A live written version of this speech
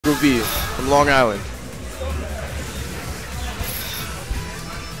Diego V from Long Island.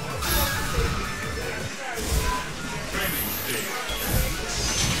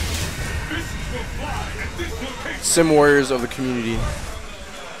 Sim warriors of the community. The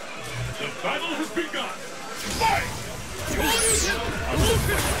battle has begun.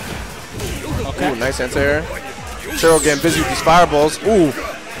 Okay. Ooh, nice anti-air. Churro getting busy with these fireballs. Ooh,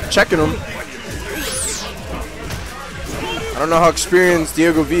 checking him. I don't know how experienced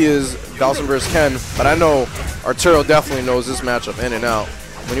Diego V is Dawson versus Ken, but I know Arturo definitely knows this matchup in and out.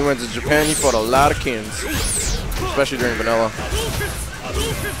 When he went to Japan, he fought a lot of Kens, especially during Vanilla.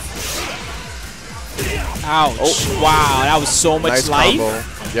 Ouch. Oh. Wow, that was so much nice life. Combo.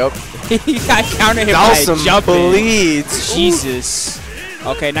 Yep. He got counter hit by jumping. Bleeds. Jesus.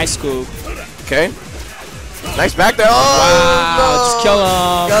 Okay, nice scoop. Okay. Nice back there. Oh, wow, no. Just kill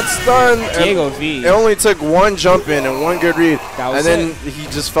him. Got stunned. Diego V. It only took one jump in and one good read. And then he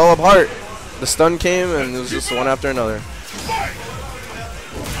just fell apart. The stun came and it was just one after another.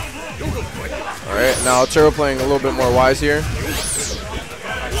 Alright, now Arturo playing a little bit more wise here.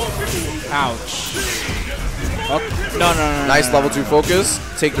 Ouch. Oh, no. Nice level 2 focus.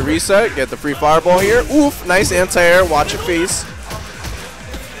 Take the reset. Get the free fireball here. Oof. Nice anti-air. Watch your face.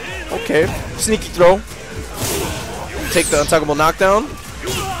 Okay. Sneaky throw. Take the untouchable knockdown.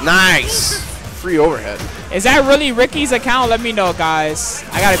 Nice. Free overhead. Is that really Ricky's account? Let me know, guys.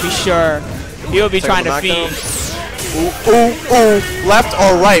 I gotta be sure. He'll be trying to feed. Ooh. Left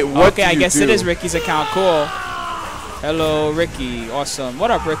or right? What okay, I guess it is Ricky's account. Cool. Hello, Ricky. Awesome.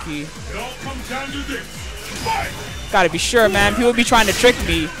 What up, Ricky? Gotta be sure, man. People be trying to trick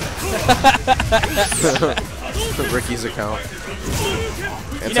me. Ricky's account.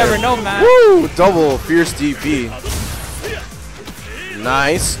 You never know, man. Woo! Double fierce DP.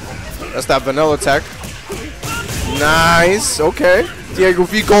 Nice. That's that vanilla tech. Nice. Okay. Diego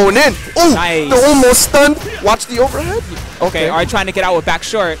V going in. Oh, nice. The almost stunned. Watch the overhead. Okay. Alright, trying to get out with back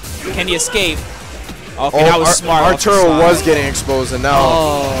short. Can he escape? Okay, that was smart. Arturo was getting exposed, and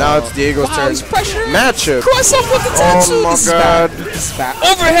now it's Diego's turn. Matchup. Cross up with the tatsu. Oh my god.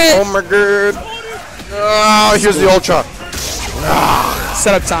 Overhead. Oh my god. Oh, here's the ultra.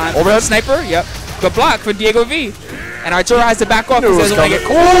 Setup time. Overhead. Sniper. Yep. Good block for Diego V. And Arturo has to back off because he doesn't want to get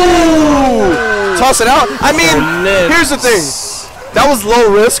toss it out. I mean, here's the thing. That was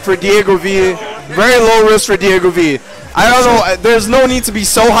low risk for Diego V. Very low risk for Diego V. I don't know. There's no need to be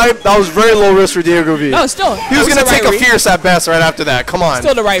so hyped. That was very low risk for Diego V. No, still. He was gonna take a fierce at best right after that. Come on.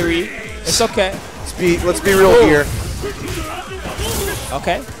 Still the right read. It's okay. Let's be real here.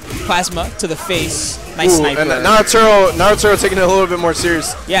 Okay. Plasma to the face. Nice sniper. And now Arturo taking it a little bit more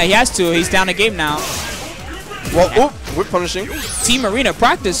serious. Yeah, he has to. He's down a game now. Well, we're punishing. Team Arena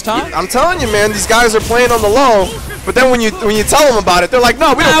practice, Tom. I'm telling you, man, these guys are playing on the low. But then when you tell them about it, they're like,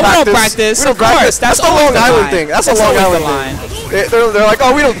 no, we don't practice. We don't practice. That's a Long Island thing. That's a Long Island thing. They're like,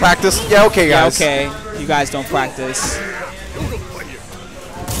 oh, we don't practice. Yeah, okay, guys. Yeah, okay. You guys don't practice.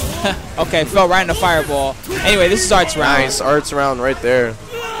 Okay, fell right in the fireball. Anyway, this is Art's round. Nice, Art's round right there.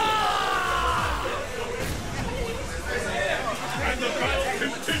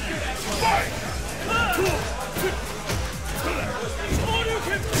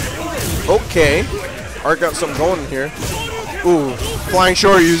 Okay. Art got something going here. Ooh, flying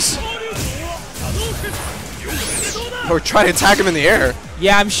shoryus. We're trying to attack him in the air.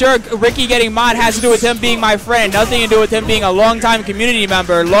 Yeah, I'm sure Ricky getting mod has to do with him being my friend. Nothing to do with him being a long-time community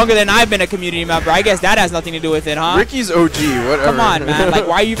member, longer than I've been a community member. I guess that has nothing to do with it, huh? Ricky's OG, whatever. Come on, man. Like,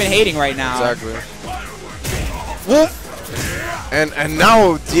 why are you even hating right now? Exactly. Whoop. And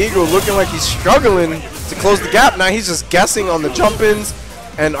now Diego looking like he's struggling to close the gap. Now he's just guessing on the jump-ins.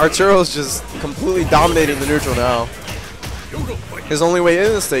 And Arturo's just completely dominating the neutral now. His only way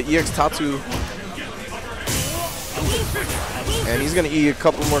in is to EX Tatsu. And he's going to eat a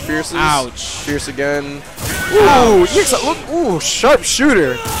couple more fierces. Ouch. Fierce again. Ooh, EX, look, ooh, sharp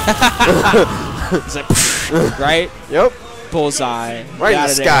shooter. He's like, right? Yep. Bullseye. Right in the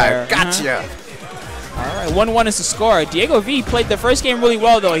sky. Gotcha. All right, 1-1 is the score. Diego V played the first game really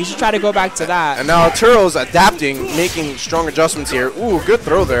well, though. He should try to go back to that. And now Arturo's adapting, making strong adjustments here. Ooh, good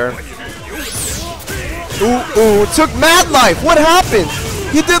throw there. Ooh, took mad life. What happened?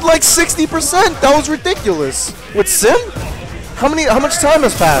 He did like 60%. That was ridiculous. With Sim? How much time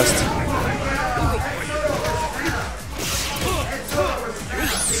has passed?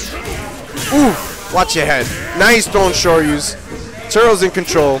 Ooh, watch your head. Nice throwing shoryus. Arturo's in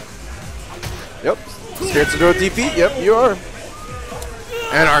control. Yep. Scared to do a DP? Yep, you are.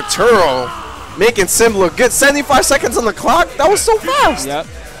 And Arturo making Sim look good. 75 seconds on the clock? That was so fast. Yep.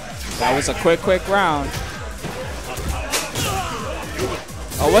 That was a quick round.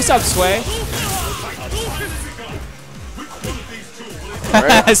 Oh, what's up, Sway?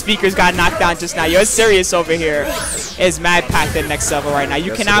 Right. Speakers got knocked down just now. You're serious over here. It's mad packed at next level right now.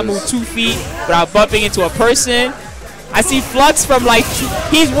 You cannot move 2 feet without bumping into a person. I see Flux from like,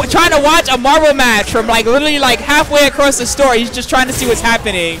 he's trying to watch a Marvel match from like literally like halfway across the store. He's just trying to see what's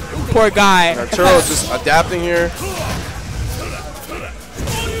happening. Poor guy. Arturo's just adapting here.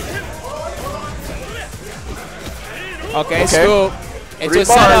 Okay, scoop. Into 3 a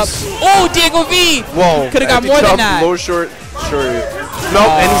setup. bars. Oh, Diego V! Whoa. Could have got more than that. Low short. Nope,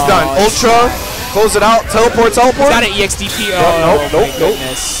 and he's done. Ultra. Close it out. Teleport. He's got an EXDP. Oh, nope.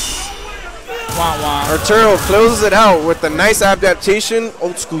 Goodness. Wah, wah. Arturo closes it out with a nice adaptation,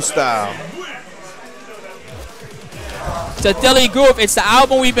 old school style. To Dilly Group, it's the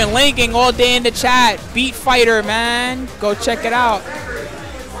album we've been linking all day in the chat. Beat Fighter, man. Go check it out.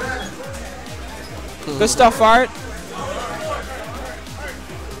 Good stuff, Art.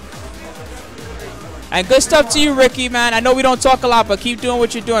 And good stuff to you, Ricky, man. I know we don't talk a lot, but keep doing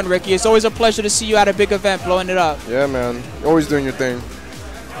what you're doing, Ricky. It's always a pleasure to see you at a big event blowing it up. Yeah, man. You're always doing your thing.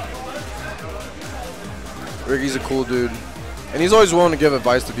 Ricky's a cool dude. And he's always willing to give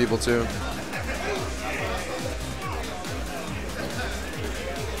advice to people, too.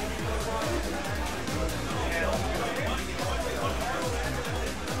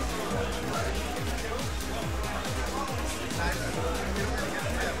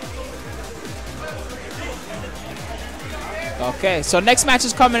 Okay, so next match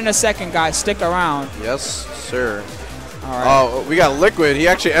is coming in a second, guys. Stick around. Yes, sir. All right. Oh, we got Liquid. He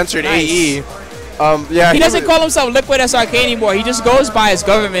actually entered AE. Yeah. He doesn't call himself Liquid SRK anymore. He just goes by his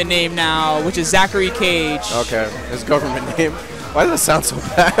government name now, which is Zachary Cage. Okay, his government name. Why does that sound so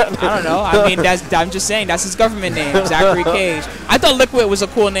bad? I don't know. I mean, I'm just saying that's his government name, Zachary Cage. I thought Liquid was a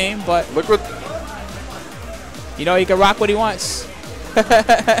cool name, but Liquid. you know, he can rock what he wants.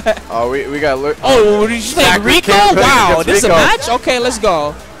 Oh, we got. Oh, did you say Rico? Wow, this is a match? Okay, let's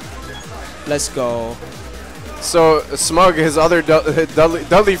go. Let's go. So Smug, his other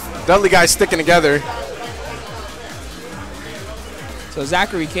Dudley guys sticking together. So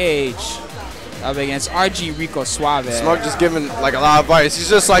Zachary Cage up against RG Rico Suave. Smug just giving like a lot of advice. He's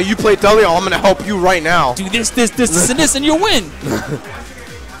just like, you play Dudley, I'm gonna help you right now. Do this, and this, and you'll win.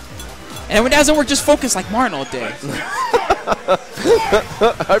 And when it doesn't work, just focus like Martin all day.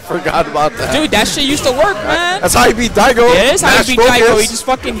 I forgot about that. Dude, that shit used to work, man. That's how you beat Daigo. Yeah, it is how you beat Daigo. He just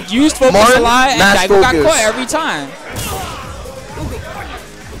fucking used focus Martin, a lot, and Daigo got caught every time.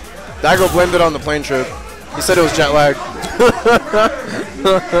 Daigo blamed it on the plane trip. He said it was jet lag.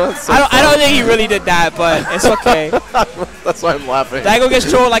 I don't think he really did that, but it's okay. That's why I'm laughing. Daigo gets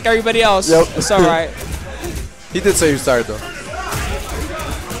trolled like everybody else. Yep. It's all right. He did say he was tired, though.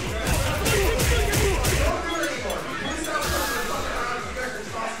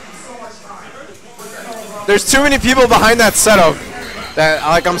 There's too many people behind that setup that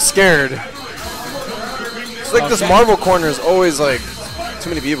like I'm scared. It's like this Marvel corner is always like too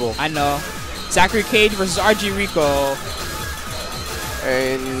many people. I know. Zachary Cage versus RG Rico.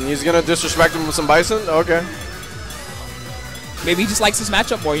 And he's gonna disrespect him with some bison? Okay. Maybe he just likes this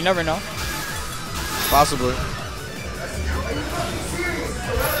matchup more, you never know. Possibly.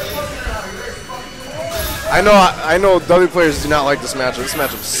 I know W players do not like this matchup. This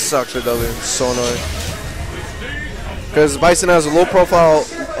matchup sucks for W. It's so annoying. Because Bison has a low profile,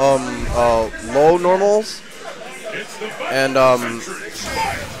 low normals, and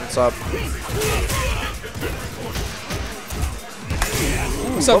what's up?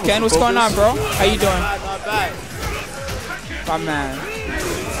 What's up, Ken? What's going on, bro? How you doing? Not bad. My man.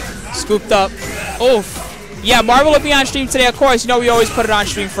 Scooped up. Oof. Yeah, Marvel will be on stream today, of course. You know we always put it on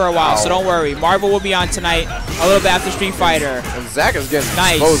stream for a while, so don't worry. Marvel will be on tonight, a little bit after Street Fighter. And Zach is getting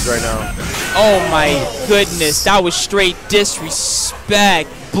exposed right now. Oh my goodness, that was straight disrespect.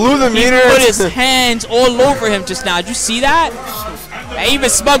 Blew the meter. He put his hands all over him just now. Did you see that? And even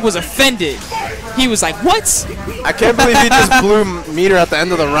Smug was offended. He was like, what? I can't believe he just blew meter at the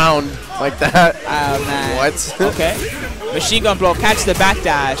end of the round like that. Oh, man. What? Okay. Machine gun blow, catch the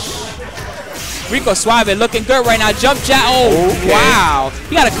backdash. Rico Suave looking good right now. Jump jab. Oh, okay. Wow.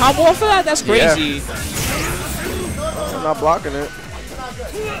 He got a combo off of that? That's crazy. Yeah. I'm not blocking it.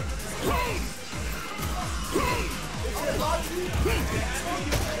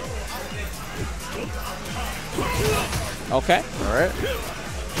 Okay. All right.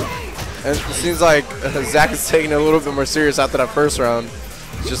 And it seems like Zach is taking it a little bit more serious after that first round.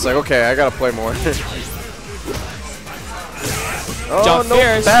 It's just like, okay, I gotta play more. Oh, Jump no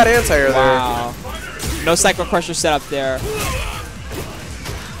fierce. bad anti-air wow. There. No Cycle Crusher set up there.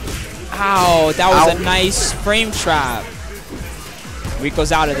 Ow, that was a nice frame trap.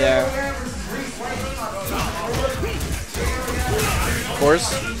 Rico's out of there. Of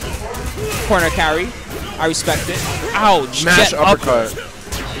course. Corner carry. I respect it. Ouch. Mash Jet uppercut.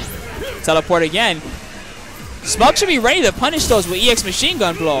 Teleport again. Smug should be ready to punish those with EX machine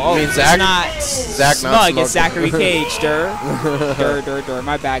gun blow. Oh, mean it's Zach? not Zach, Smug. not Smug. It's Zachary Cage. Dur.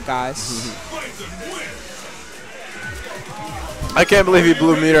 My bad, guys. I can't believe he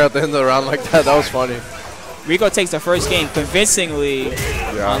blew meter at the end of the round like that. That was funny. Rico takes the first game convincingly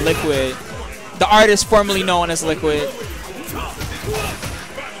on Liquid. The artist formerly known as Liquid.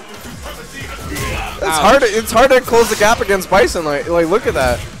 It's hard to close the gap against Bison. Like look at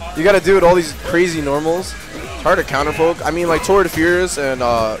that. You got to do it all these crazy normals. It's hard to counter poke. I mean, like Torrid Fierce and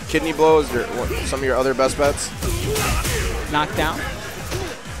Kidney Blow is some of your other best bets. Knockdown.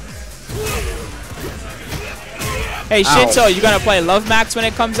 Hey, Shinto, you gonna play Love Max when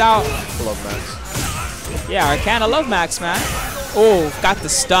it comes out? Love Max. Yeah, Arcana Love Max, man. Oh, got the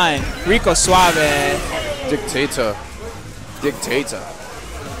stun. Rico Suave. Dictator.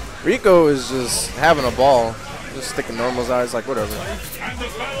 Rico is just having a ball. Just sticking Normal's eyes, like whatever. And the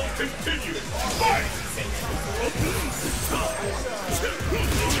battle continues.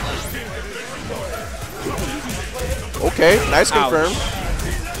 Okay, nice confirm.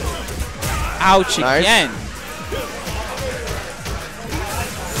 Ouch Nice. again.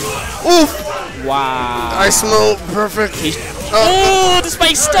 Oof! Wow. I smell perfect. Oh, the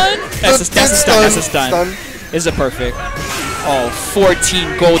spike stun. That's a stun. Is a perfect. Oh,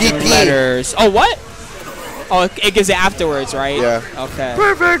 14 golden PP. letters. Oh, what? Oh, it gives it afterwards, right? Yeah. Okay.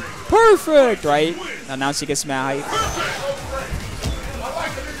 Perfect. Right? Now she gets mad hype.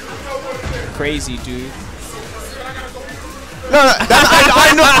 Crazy, dude. No,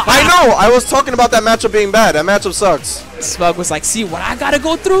 I know. I was talking about that matchup being bad. That matchup sucks. Smug was like, see what I gotta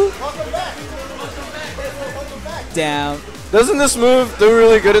go through? Damn. Doesn't this move do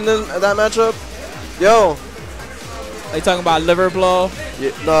really good in that matchup? Yo. Are you talking about liver blow?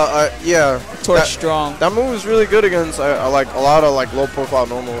 Yeah. Torch strong. That move is really good against I like a lot of like low profile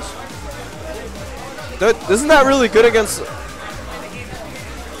normals. Isn't that really good against?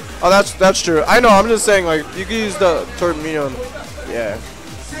 Oh, that's true. I know. I'm just saying, like, you can use the Tormino. Yeah.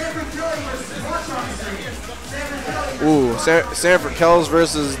 Ooh, Sanford Kells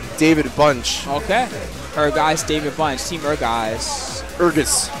versus David Bunch. Okay. Guys, David Bunch. Team guys.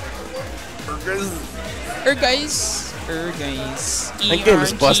 Urgus. Guys. That game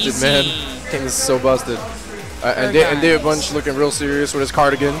is busted, man. That game is so busted. And David Bunch looking real serious with his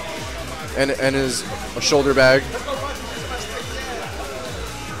cardigan and his shoulder bag.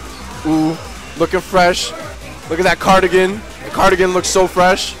 Ooh, looking fresh. Look at that cardigan. The cardigan looks so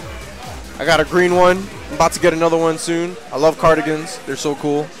fresh. I got a green one. I'm about to get another one soon. I love cardigans. They're so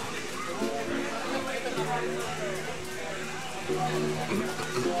cool.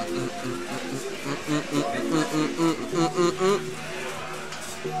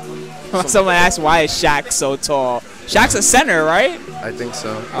 Someone asked why is Shaq so tall. Shaq's a center, right? I think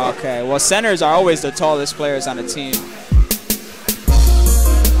so. Okay, well, centers are always the tallest players on the team.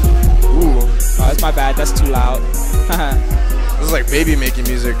 Ooh. Oh, that's my bad. That's too loud. This is like baby making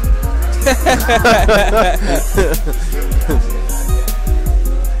music.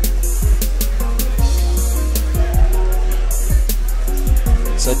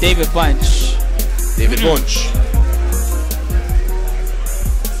 So David Bunch. David Bunch.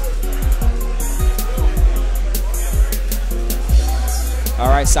 All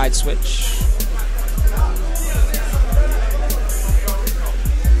right, side switch.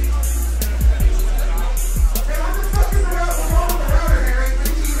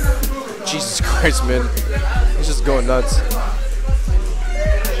 Jesus Christ, man. He's just going nuts.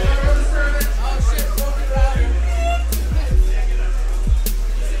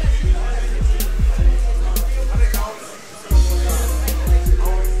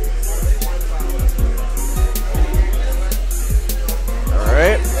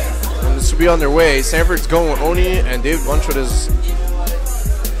 Alright. And this will be on their way. Sanford's going with Oni and David Bunch with his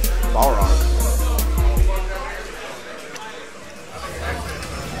Balrog.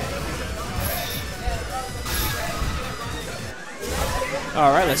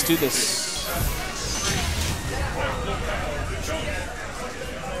 All right, let's do this.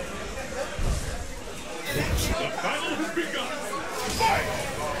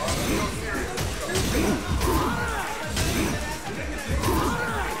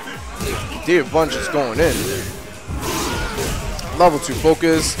 David Bunch is going in. Level 2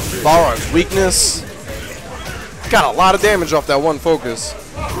 focus. Balrog's weakness. Got a lot of damage off that one focus.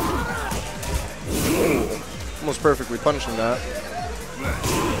 Ooh, almost perfectly punishing that.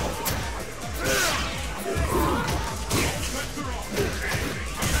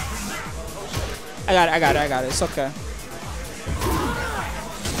 I got it. It's okay.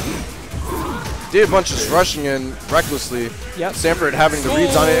 Did a bunch just rushing in recklessly. Yep. Sanford having the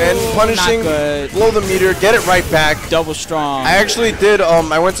reads on it and punishing, not good. blow the meter, get it right back. Double strong. I actually did,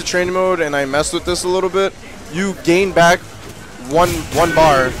 I went to training mode and I messed with this a little bit. You gain back one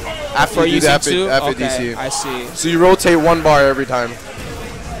bar after you do the FADC. I see. So you rotate 1 bar every time.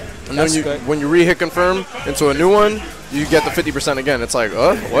 And That's then good. when you re-hit confirm into a new one, you get the 50% again. It's like,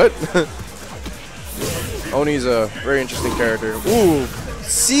 what? Oni's a very interesting character. Ooh,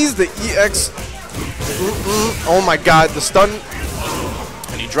 sees the EX. Oh my god, the stun.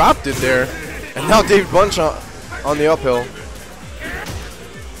 And he dropped it there. And now David Bunch on the uphill.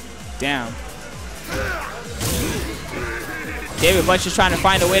 Damn. David Bunch is trying to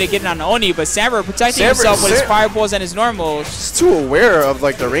find a way to get it on Oni, but Sanford protecting himself with his fireballs and his normals. He's too aware of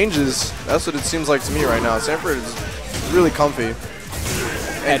like the ranges. That's what it seems like to me right now. Sanford is really comfy.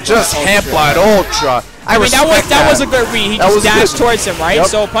 And just Hamplight Ultra. I mean, that was a good read. He just dashed towards him, right? Yep.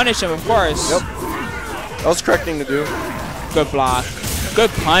 So punish him, of course. Yep. That was the correct thing to do. Good block.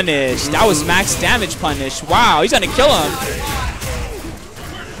 Good punish. That was max damage punish. Wow, he's gonna kill him.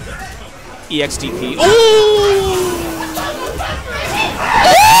 EXDP. Ooh!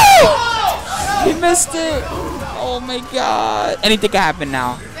 He missed it. Oh my god. Anything can happen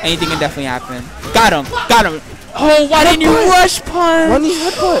now. Anything can definitely happen. Got him. Got him. Oh, why didn't you rush punch? Running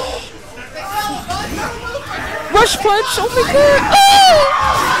headbutt. Rush punch. Oh my god.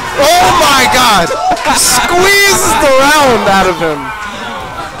 Oh my god. Squeezes the round out of him.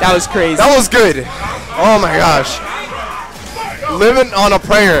 That was crazy. That was good. Oh my gosh. Living on a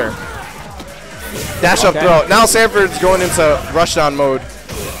prayer. Dash up throw. Now Sanford's going into rushdown mode.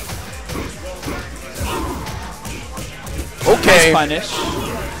 Okay. Nice punish.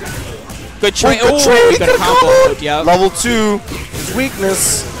 Good trade. Good Oh, trade. good combo. Yep. Level 2. His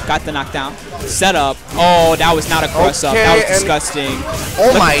weakness. Got the knockdown. Set up. Oh, that was not a cross up. That was disgusting.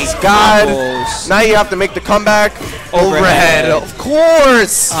 Oh my god. Now you have to make the comeback. Overhead. Of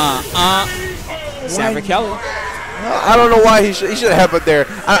course. Sanford Kelly. I don't know why he should have headbutt there.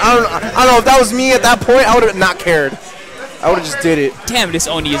 I don't know if that was me at that point. I would have not cared. I would have just did it. Damn, this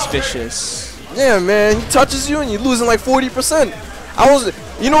Oni is vicious. Yeah, man. He touches you and you're losing like 40%.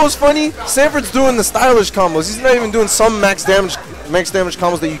 You know what's funny? Sanford's doing the stylish combos. He's not even doing some max damage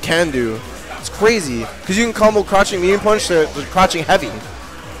combos that you can do. It's crazy because you can combo crouching medium punch to crouching heavy.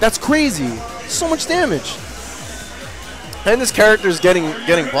 That's crazy. So much damage. And this character is getting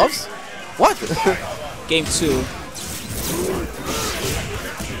buffs. What? Game 2.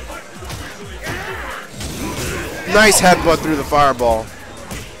 Nice headbutt through the fireball.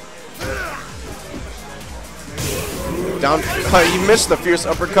 Down. He missed the fierce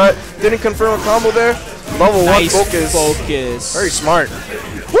uppercut. Didn't confirm a combo there. Level 1 focus. Very smart.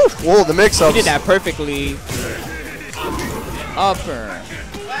 Woo! Whoa, the mix-ups. He did that perfectly. Upper.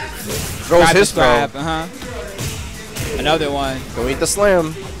 Throws his throw. Another one. Go eat the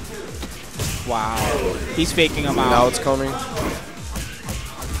slam. Wow. He's faking him out. Now it's coming.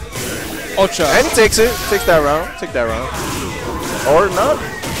 Ultra. And he takes it. Takes that round. Take that round. Or not.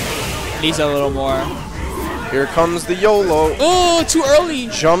 Needs a little more. Here comes the YOLO. Oh, too early.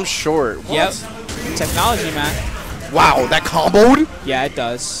 Jump short. What? Yep. Technology, man. Wow, that comboed? Yeah, it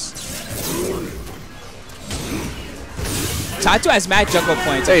does. Tatu has mad juggle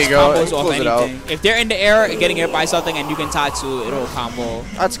points. There you go. Combos off anything. If they're in the air getting hit by something and you can Tatu, it'll combo.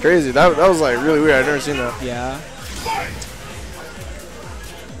 That's crazy. That was like really weird. I've never seen that. Yeah.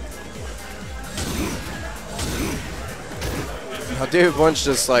 Now David Bunch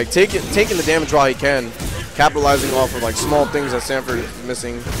just like taking the damage while he can, capitalizing off of like small things that Sanford is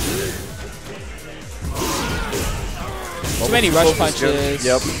missing. Too many rush punches.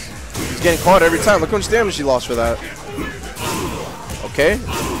 Yep. He's getting caught every time. Look how much damage he lost for that. Okay.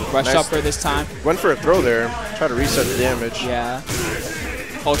 Rush upper this time. Went for a throw there. Try to reset the damage. Yeah.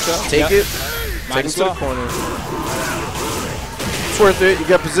 Ultra. Take it. Take him to the corner. It's worth it. You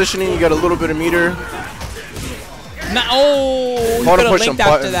got positioning. You got a little bit of meter. No, oh, he could have linked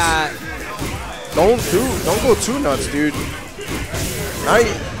after that. Don't go too nuts, dude.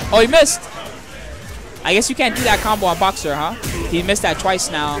 Oh, he missed. I guess you can't do that combo on Boxer, huh? He missed that twice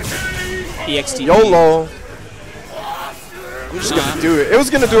now. EXT. YOLO. I'm just gonna do it. It was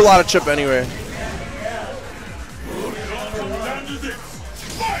gonna do a lot of chip anyway.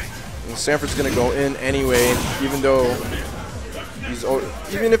 And Sanford's gonna go in anyway, even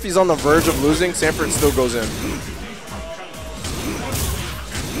if he's on the verge of losing, Sanford still goes in.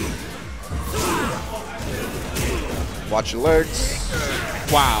 Watch your legs.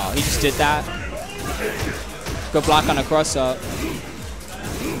 Wow, he just did that. Good block on a cross up.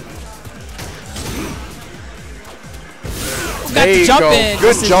 got There the you jump go. in. Good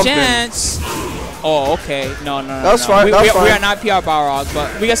This is jumping. chance. Oh, okay. No. That was no. fine. We That was fine. are not PR Balrog,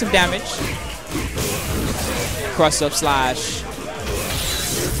 but we got some damage. Cross up slash.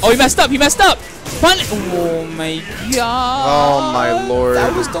 Oh, he messed up. He messed up. Punish. Oh my god. Oh my lord.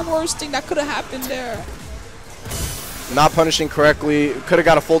 That was the worst thing that could have happened there. Not punishing correctly. Could have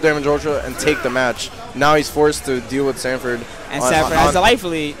got a full damage ultra and take the match. Now he's forced to deal with Sanford. And Sanford has the life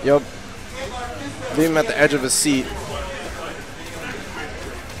lead. Yep. Leave him at the edge of his seat.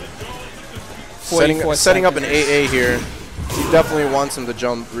 Setting up an AA here. He definitely wants him to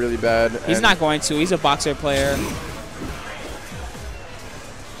jump really bad. He's not going to. He's a boxer player.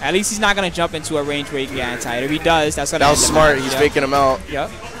 At least he's not going to jump into a range where he can get anti-hit. If he does, that's going to That was smart. He's faking him out. Yep.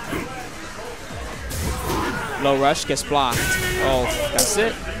 Low rush gets blocked. Oh, that's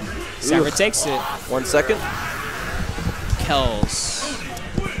it. Sanford takes it. 1 second. Kells.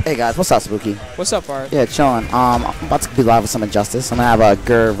 Hey guys, what's up, Spooky? What's up, Art? Yeah, chillin'. I'm about to be live with some Injustice. I'm gonna have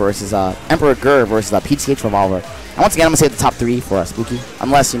Gur versus Emperor Gur versus PTH Revolver. And once again, I'm gonna say the top 3 for Spooky,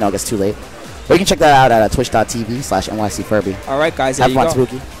 unless it gets too late. But you can check that out at twitch.tv/NYCFurby. All right, guys. There Have you fun, go.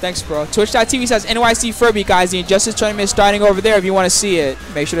 Spooky. Thanks, bro. Twitch.tv/NYCFurby, guys. The Injustice tournament is starting over there. If you want to see it,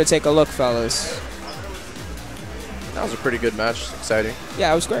 make sure to take a look, fellas. That was a pretty good match. Exciting.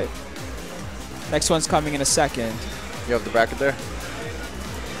 Yeah, it was great. Next one's coming in a second. You have the bracket there?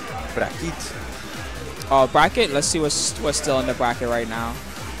 Bracket. Bracket. Let's see what's still in the bracket right now.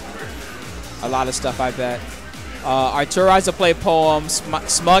 A lot of stuff, I bet. Arturo has to play Poem.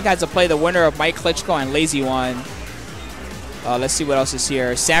 Smug has to play the winner of Mike Klitschko and Lazy One. Let's see what else is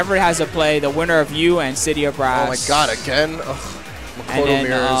here. Sanford has to play the winner of You and City of Brass. Oh my god, again? Ugh. And then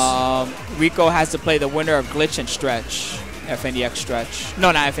mirrors. Rico has to play the winner of Glitch and Stretch. FNEX Stretch.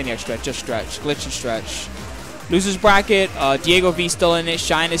 No, not FNEX Stretch, just Stretch. Glitch and Stretch. Losers bracket, Diego V still in it,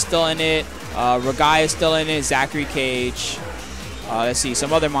 Shine is still in it, Ragai is still in it, Zachary Cage. Let's see,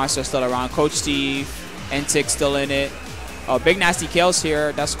 some other monsters still around. Coach Steve, Entic still in it. Big Nasty Kale's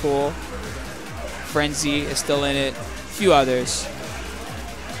here, that's cool. Frenzy is still in it. A few others.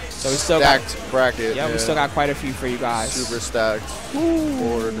 So we still stacked bracket. Yeah, we still got quite a few for you guys. Super stacked.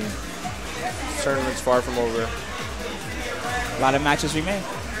 Board. Tournament's far from over. A lot of matches remain.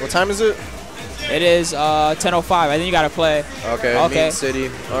 What time is it? It is 10:05. I think you got to play. Okay. Meet City.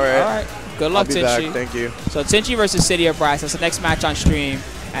 All right. All right. Good luck, I'll be Tinchi. back. Thank you. So Tinchi versus City of Brass. That's the next match on stream.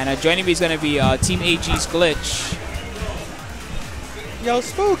 And joining me is going to be Team AG's Glitch. Yo,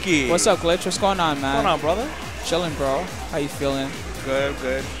 Spooky. What's up, Glitch? What's going on, man? What's going on, brother? Chilling, bro. How you feeling? Good,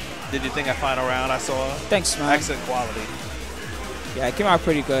 good. Did you think I final round I saw? Thanks, man. Excellent quality. Yeah, it came out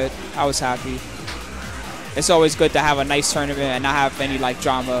pretty good. I was happy. It's always good to have a nice tournament and not have any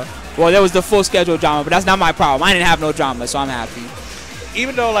drama. Well, there was the full schedule drama, but that's not my problem. I didn't have no drama, so I'm happy.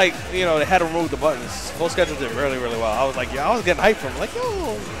 Even though, they had to remove the buttons, full schedule did really, really well. I was like, I was getting hyped from yo,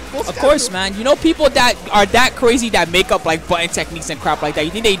 full schedule. Of course, man. You know people that are that crazy that make up button techniques and crap like that.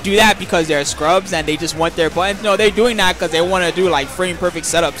 You think they do that because they're scrubs and they just want their buttons? No, they're doing that because they want to do frame perfect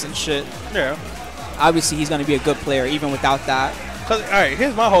setups and shit. Yeah. Obviously, he's going to be a good player even without that. Cause, all right,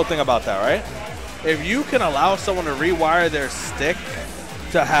 here's my whole thing about that, right? If you can allow someone to rewire their stick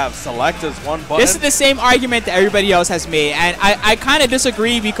to have select as one button. This is the same argument that everybody else has made, and I kind of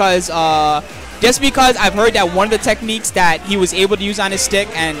disagree because just because I've heard that one of the techniques that he was able to use on his stick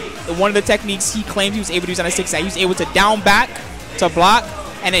and one of the techniques he claims he was able to use on his stick is that he was able to down back to block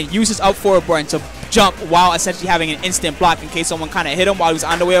and then use his up forward button to jump while essentially having an instant block in case someone kind of hit him while he was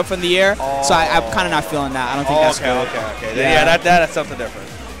on the way up from the air. Oh. So I'm kind of not feeling that. I don't think that's good. Okay. Yeah, that's something different.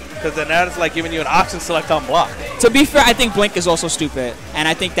 Because then that is giving you an option select on block. To be fair, I think Blink is also stupid. And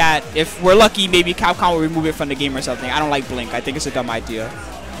I think that if we're lucky, maybe Capcom will remove it from the game or something. I don't like Blink. I think it's a dumb idea.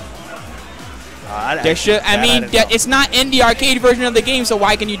 It's not in the arcade version of the game, so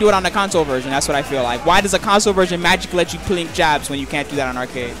why can you do it on the console version? That's what I feel like. Why does a console version magically let you blink jabs when you can't do that on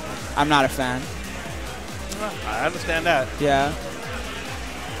arcade? I'm not a fan. I understand that. Yeah.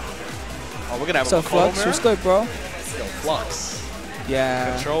 Oh, we're going to have So Flux, what's good, bro? Yo, Flux.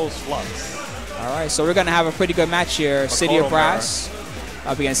 Yeah. Controls Flux. All right, so we're going to have a pretty good match here. City of Brass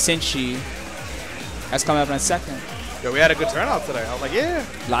up against Sinchi. That's coming up in a second. Yo, we had a good turnout today. I was like, yeah.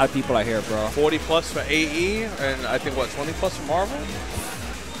 A lot of people are here, bro. 40 plus for AE, and I think, 20 plus for Marvel?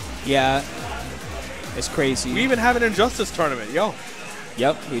 Yeah. It's crazy. We even have an Injustice tournament, yo.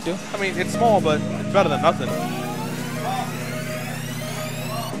 Yep, we do. I mean, it's small, but it's better than nothing.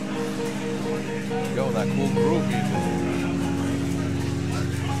 Yo, that cool groove music.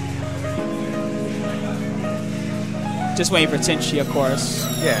 Just waiting for Tinchi, of course.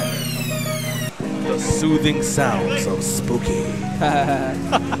 Yeah. The soothing sounds of Spooky.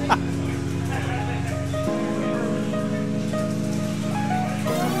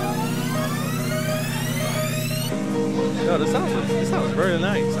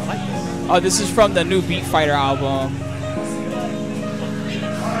 Oh, this is from the new Beat Fighter album.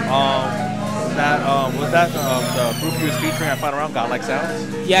 Was that the group he was featuring at Final Round, Godlike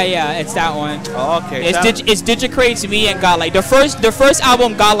Sounds? Yeah, it's that one. Oh, okay. It's Digicrates, me, and Godlike. The first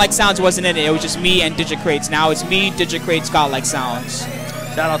album, Godlike Sounds, wasn't in it. It was just me and Digicrates. Now it's me, Digicrates, Godlike Sounds.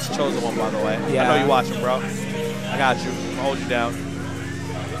 Shout out to Chosen One, by the way. Yeah. I know you watching, bro. I got you. I'll hold you down.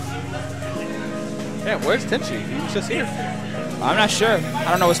 Yeah, where's Tenchi? He was just here. I'm not sure. I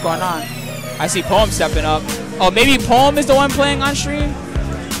don't know what's going on. I see Poem stepping up. Oh, maybe Poem is the one playing on stream?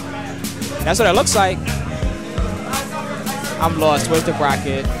 That's what it looks like. I'm lost. Where's the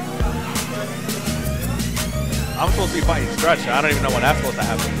bracket? I'm supposed to be fighting Stretch. I don't even know when that's supposed to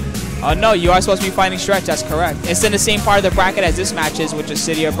happen. Oh, no, you are supposed to be fighting Stretch. That's correct. It's in the same part of the bracket as this match is, which is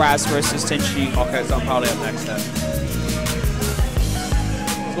City of Brass versus Tenchi. Okay, so I'm probably up next then.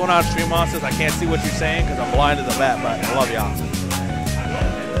 What's going on, Stream Monsters? I can't see what you're saying because I'm blind as a bat, but I love y'all.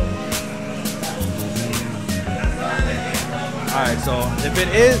 Alright, so if it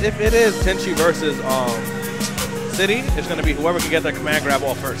is Tenchi versus City, it's gonna be whoever can get their command grab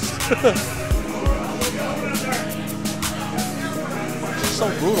off first. She's so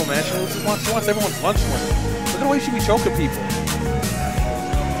brutal, man. She wants everyone's lunch money. Look at the way she be choking people.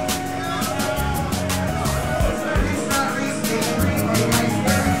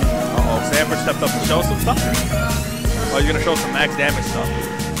 Sanford stepped up to show some stuff. Oh, he's gonna show some max damage stuff.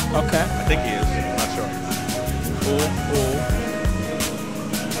 Okay. I think he is. I'm not sure. Ooh.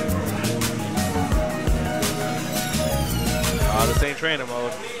 This ain't training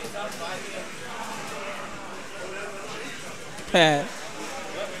mode. That's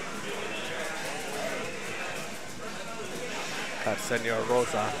Senor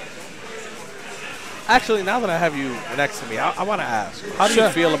Rosa. Actually, now that I have you next to me, I want to ask, how do you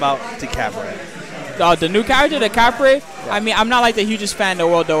feel about DiCaprio? The new character, the Capri? Yeah. I mean, I'm not like the hugest fan of the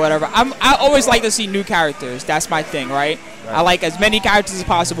world or whatever. I always like to see new characters. That's my thing, right? I like as many characters as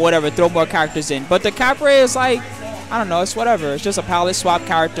possible, whatever, throw more characters in. But the Capri is like, I don't know, it's whatever. It's just a palette swap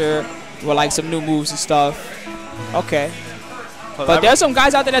character with like some new moves and stuff. Okay. But there's some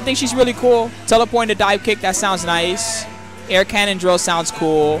guys out there that think she's really cool. Teleporting to dive kick, that sounds nice. Air cannon drill sounds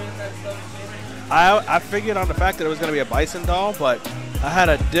cool. I figured on the fact that it was going to be a Bison doll, but I had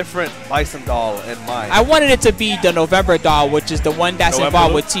a different Bison doll in mind. I wanted it to be the November doll, which is the one that's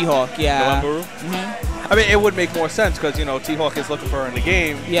involved with T-Hawk. Yeah. I mean, it would make more sense because, you know, T-Hawk is looking for her in the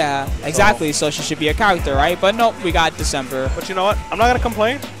game. Yeah, exactly. So she should be a character, right? But nope, we got December. But you know what? I'm not going to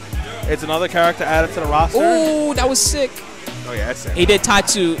complain. It's another character added to the roster. Ooh, that was sick. Oh, yeah, that's sick. He did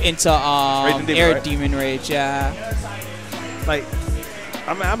Tatsu into Air right? Demon Rage, yeah. Like,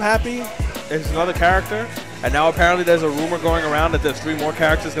 I'm happy. It's another character. And now apparently there's a rumor going around that there's 3 more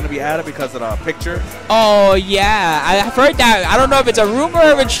characters going to be added because of the picture. Oh, yeah. I've heard that. I don't know if it's a rumor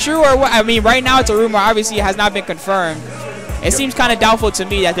or if it's true or what. I mean, right now it's a rumor. Obviously, it has not been confirmed. It seems kind of doubtful to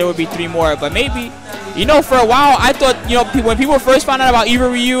me that there would be 3 more, but maybe. You know, for a while, I thought, you know, when people first found out about Eva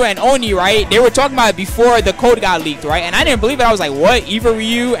Ryu and Oni, right, they were talking about it before the code got leaked, right? And I didn't believe it. I was like, what? Eva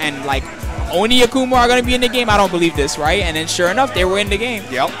Ryu and, like, Oni Akuma are going to be in the game? I don't believe this, right? And then sure enough, they were in the game.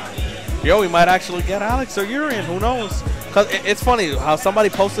 Yep. Yo, we might actually get Alex or Urian. Who knows? Because it's funny how somebody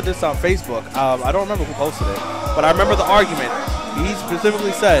posted this on Facebook. I don't remember who posted it, but I remember the argument. He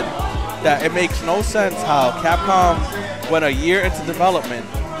specifically said that it makes no sense how Capcom went a year into development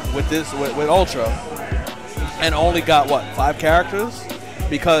with this with Ultra and only got what 5 characters,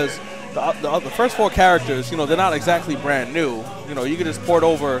 because the first 4 characters, you know, they're not exactly brand new. You know, you can just port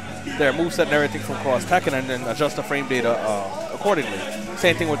over their moveset and everything from Cross Tekken and then adjust the frame data accordingly.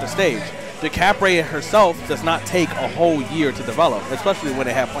 Same thing with the stage. The Capri herself does not take a whole year to develop, especially when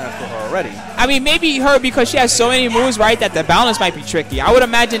they have plans for her already. I mean, maybe her, because she has so many moves, right, that the balance might be tricky. I would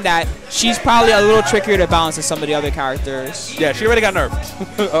imagine that she's probably a little trickier to balance than some of the other characters. Yeah, she already got nerfed,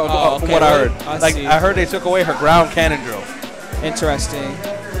 from okay, what I heard. I heard they took away her ground cannon drill. Interesting.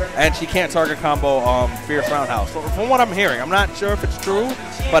 And she can't target combo Fierce Roundhouse. So from what I'm hearing, I'm not sure if it's true,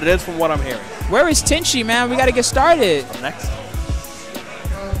 but it is from what I'm hearing. Where is Tenchi, man? We got to get started. Up next.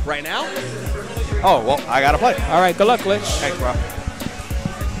 Right now? Oh, well, I got to play. All right, good luck, Glitch. Thanks, bro.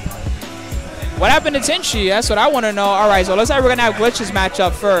 What happened to Tenchi? That's what I want to know. All right, so let's say we're going to have Glitch's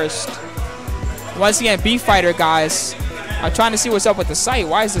matchup first. Once again, Beef Fighter, guys. I'm trying to see what's up with the site.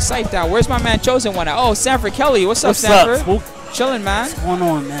 Why is the site down? Where's my man Chosen One at? Oh, Sanford Kelly. What's up, Sanford? Up, Chilling, man. What's going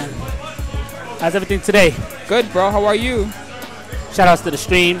on, man? How's everything today? Good, bro. How are you? Shout outs to the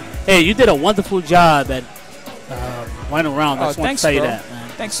stream. Hey, you did a wonderful job at running around. I just want to tell you that, man.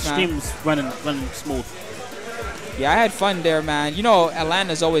 Thanks, man. Stream's running smooth. Yeah, I had fun there, man. You know,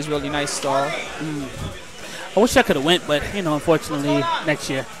 Atlanta's always really nice, though. I wish I could have went, but, you know, unfortunately, next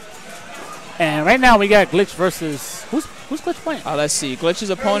year. And right now we got Glitch versus who's Glitch playing? Let's see. Glitch's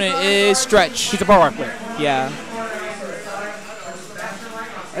opponent is Stretch. He's a Balrog player. Yeah.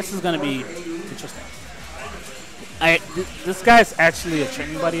 This is gonna be interesting. This guy's actually a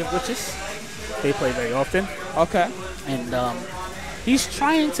training buddy of Glitch's. They play very often. Okay. And he's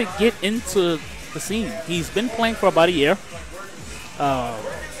trying to get into the scene. He's been playing for about a year.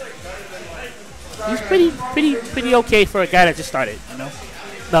 He's pretty okay for a guy that just started, you know.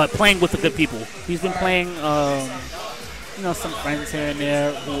 Playing with the good people. He's been playing, you know, some friends here and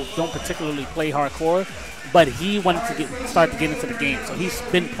there who don't particularly play hardcore, but he wanted to start to get into the game. So he's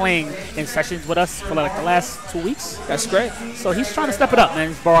been playing in sessions with us for like the last 2 weeks. That's great. So he's trying to step it up, man.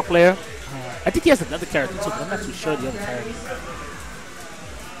 He's a Balrog player. I think he has another character too, but I'm not too sure the other character.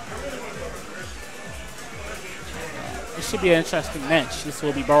 It should be an interesting match. This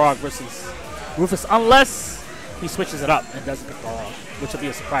will be Balrog versus Rufus, unless he switches it up and doesn't pick Balrog, which will be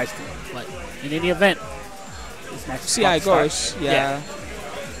a surprise to him. But in any event, this match is see how it goes. Yeah.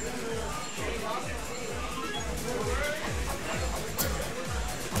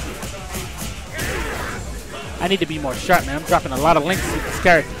 I need to be more sharp, man. I'm dropping a lot of links with this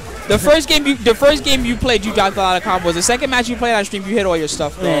character. The first game you played, you dropped a lot of combos. The second match you played on stream, you hit all your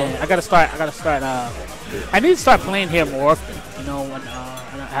stuff, bro. Man, I gotta start. I need to start playing here more often. You know, when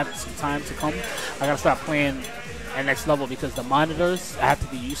I have some time to come, I gotta start playing at next level because the monitors I have to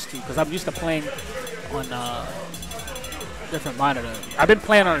be used to. Because I'm used to playing on different monitors. I've been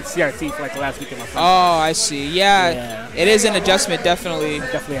playing on a CRT for like the last week of my friend. Oh, I see. Yeah, it is an adjustment, definitely.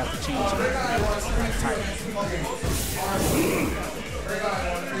 I definitely have to change it.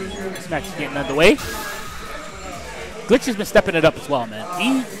 This match is getting underway. Glitch has been stepping it up as well, man.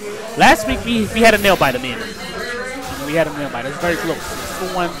 Last week we had a nail biter, me and him. We had a nail biter. It's very close.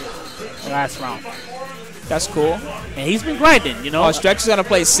 2-1 the last round. That's cool. And he's been grinding, you know. Oh, Stretch is gonna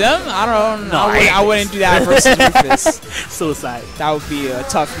play Sim? I don't know. No, I wouldn't do that versus Rufus. Suicide. That would be a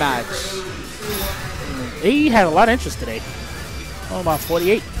tough match. He had a lot of interest today. Oh, about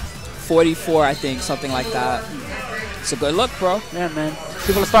 48. 44, I think, something like that. It's a good look, bro. Yeah, man.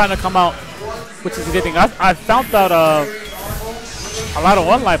 People are starting to come out, which is a good thing. I found out a lot of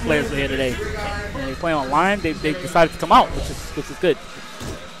online players were here today. When they play online, they decided to come out, which is good.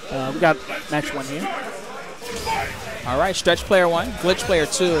 We got match 1 here. All right, Stretch player 1, Glitch player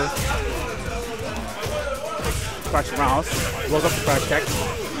 2. Crouch rounds, goes up to crouch check.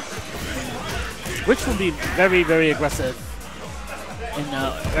 Which will be very, very aggressive in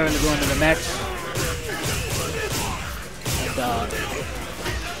early going into the match. And,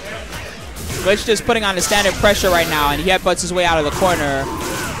 Glitch just putting on the standard pressure right now, and he headbutts his way out of the corner.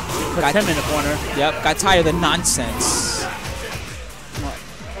 Puts him in the corner. Yep, got tired of the nonsense.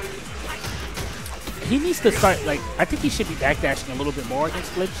 He needs to start, like, I think he should be backdashing a little bit more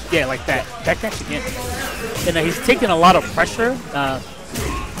against Glitch. Yeah, like that. Backdash again. And he's taking a lot of pressure. You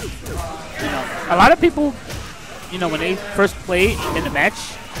know, a lot of people, you know, when they first play in the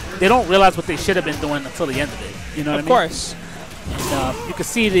match, they don't realize what they should have been doing until the end of it. You know what I mean? Of course. And you can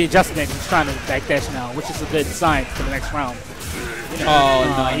see the adjustment. He's trying to backdash now, which is a good sign for the next round. You know,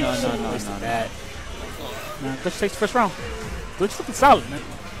 no. That. No, Glitch takes the first round. Glitch looking solid, man.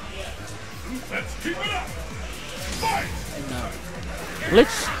 Let's keep it up. Fight. And,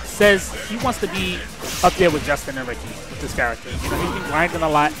 Glitch says he wants to be up there with Justin and Ricky with this character. You know, he's been grinding a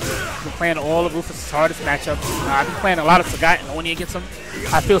lot. He's been playing all of Rufus' hardest matchups. I've been playing a lot of Sagat and only against him.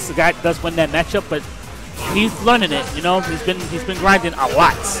 I feel Sagat does win that matchup, but he's learning it. You know, he's been grinding a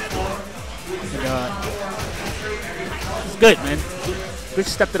lot. And, it's good, man. Glitch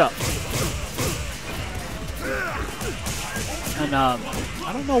stepped it up. And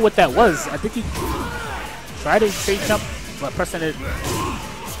I don't know what that was. I think he tried to stage jump, but pressing it.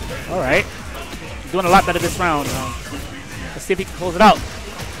 All right. He's doing a lot better this round. Let's see if he can close it out.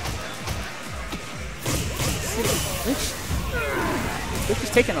 Glitch is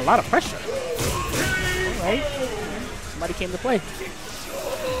taking a lot of pressure. All right. Somebody came to play.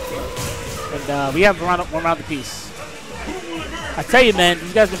 And we have one round apiece. I tell you, man,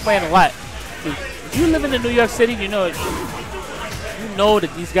 these guys been playing a lot. If you live in New York City, you know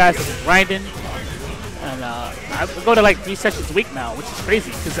that these guys have been grinding. And I go to like 3 sessions a week now, which is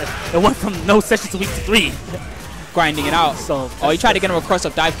crazy because it went from no sessions a week to 3. Grinding it out. So he tried to get him a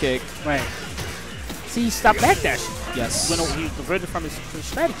cross-up dive kick. Right. See, he stopped backdashing. Yes. He diverted from his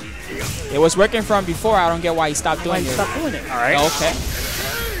strategy. It was working for him before. I don't get why he stopped doing it. He stopped doing it. All right. Okay.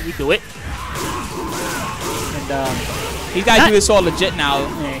 We do it. And he's got to do this all legit now.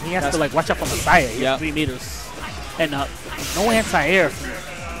 Yeah, he has to like watch out for Messiah. He's 3 meters. And no anti-air.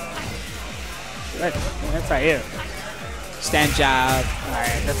 No anti-air. Stand jab. All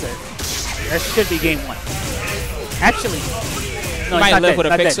right, that's it. That should be game 1. Actually, no, Might it's not live dead, with a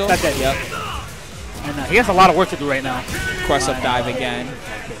not dead, pixel. not dead. Yep. And he has a lot of work to do right now. Cross up dive again.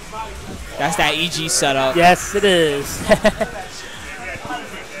 That's that EG setup. Yes, it is.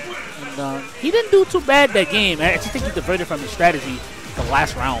 And, he didn't do too bad that game. I just think he diverted from his strategy the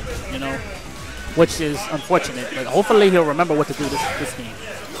last round, you know, which is unfortunate. But hopefully he'll remember what to do this game.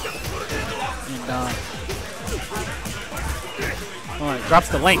 And all right, drops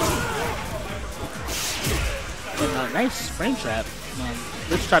the link. And nice frame trap.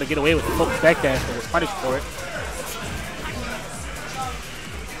 Let's try to get away with the focus backdash, but was punished for it.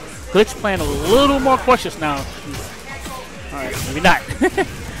 Glitch playing a little more cautious now. All right, maybe not.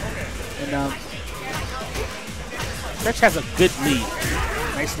 And Stretch has a good lead.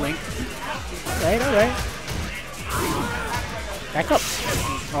 Nice link. All right. Back up.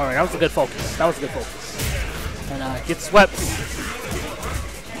 All right, that was a good focus. And gets swept.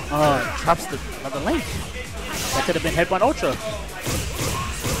 Drops another link. That could have been Headbutt Ultra.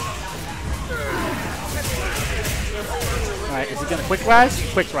 All right, is he gonna quick rise?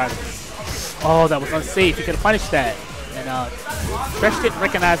 Quick rise. Oh, that was unsafe. He could have punished that. And Stretch didn't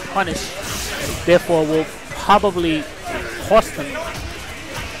recognize the punish. Therefore, will probably cost him.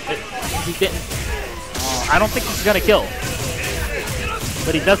 He didn't. I don't think he's gonna kill.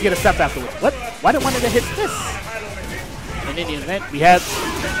 But he does get a step afterwards. What? Why did one of the hits this? And in the event, we have.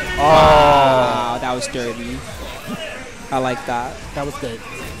 Oh, wow, that was dirty. I like that. That was good.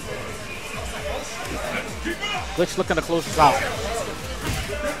 Glitch looking to close this out.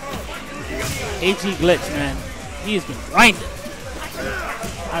 AG Glitch, man. He has been grinding.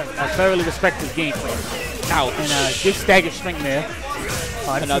 I thoroughly respect his gameplay. Ouch. And good staggered string there.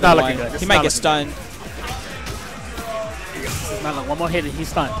 Another not one. looking good. He might get stunned. This is not like one more hit and he's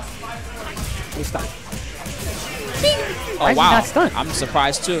stunned. He's stunned. Oh, Why is he wow. not stunned? I'm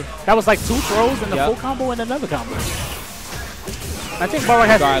surprised, too. That was like 2 throws and the full combo and another combo. I think Burrow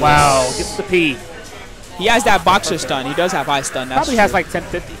has. Regardless. Wow, gets the P. He has that boxer stun. He does have high stun. That's Probably true. has like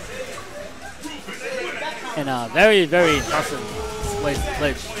 1050. And very, very impressive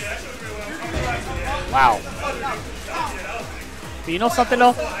glitch. Wow. But you know something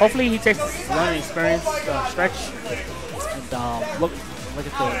though? Hopefully he takes this learning experience Stretch. And look at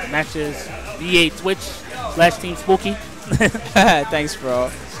the matches. VA Twitch / Team Spooky. Thanks,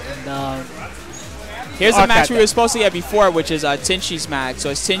 bro. And, here's a match we were supposed to get before, which is Tinshi's match. So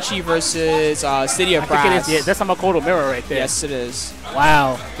it's Tinshi versus City of Brass. I think it is. Yeah, that's a Makoto mirror right there. Yes, it is.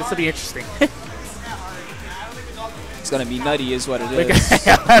 Wow, this will be interesting. It's gonna be nutty, is what it is.